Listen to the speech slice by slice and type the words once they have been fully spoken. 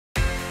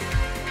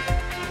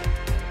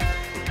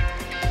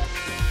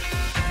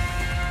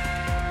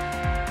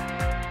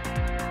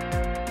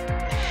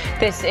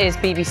This is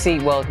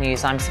BBC World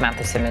News. I'm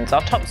Samantha Simmons. Our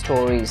top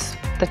stories.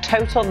 The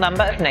total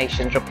number of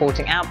nations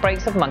reporting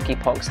outbreaks of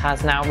monkeypox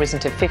has now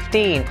risen to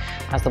 15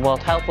 as the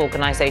World Health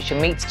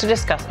Organization meets to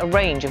discuss a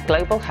range of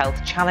global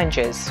health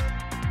challenges.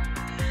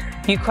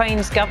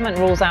 Ukraine's government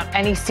rules out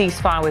any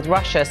ceasefire with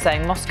Russia,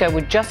 saying Moscow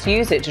would just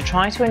use it to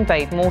try to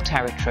invade more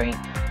territory.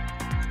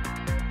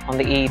 On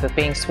the eve of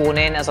being sworn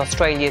in as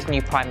Australia's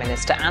new Prime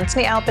Minister,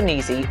 Anthony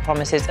Albanese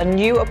promises a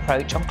new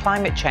approach on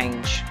climate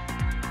change.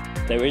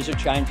 There is a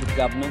change of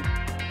government.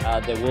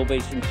 There will be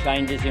some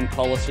changes in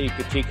policy,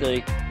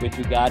 particularly with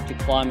regard to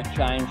climate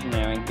change and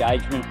our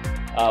engagement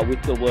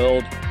with the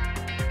world.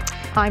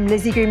 I'm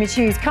Lizzie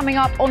Green-Matthews. Coming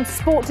up on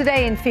Sport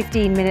Today in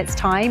 15 minutes'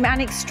 time,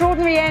 an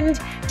extraordinary end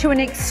to an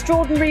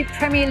extraordinary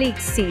Premier League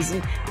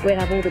season. We'll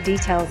have all the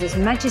details as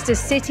Manchester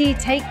City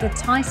take the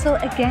title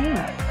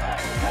again.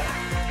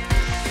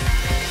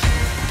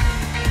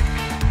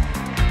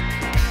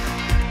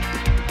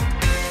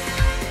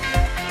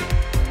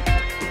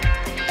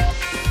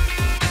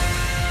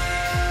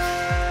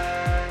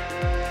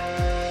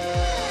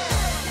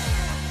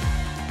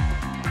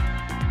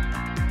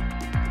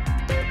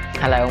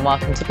 Hello and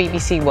welcome to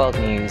BBC World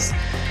News.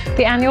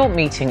 The annual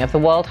meeting of the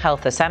World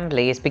Health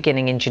Assembly is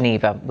beginning in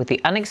Geneva, with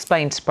the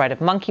unexplained spread of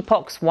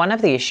monkeypox one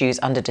of the issues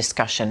under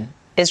discussion.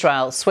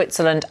 Israel,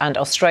 Switzerland and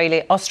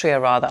Austria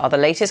are the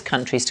latest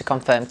countries to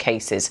confirm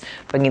cases,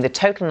 bringing the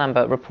total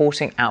number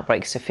reporting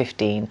outbreaks to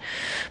 15.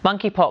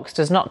 Monkeypox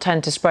does not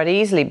tend to spread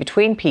easily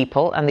between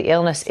people and the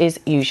illness is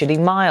usually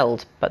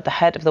mild, but the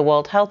head of the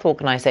World Health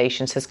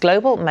Organization says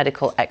global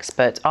medical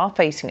experts are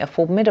facing a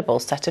formidable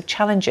set of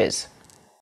challenges.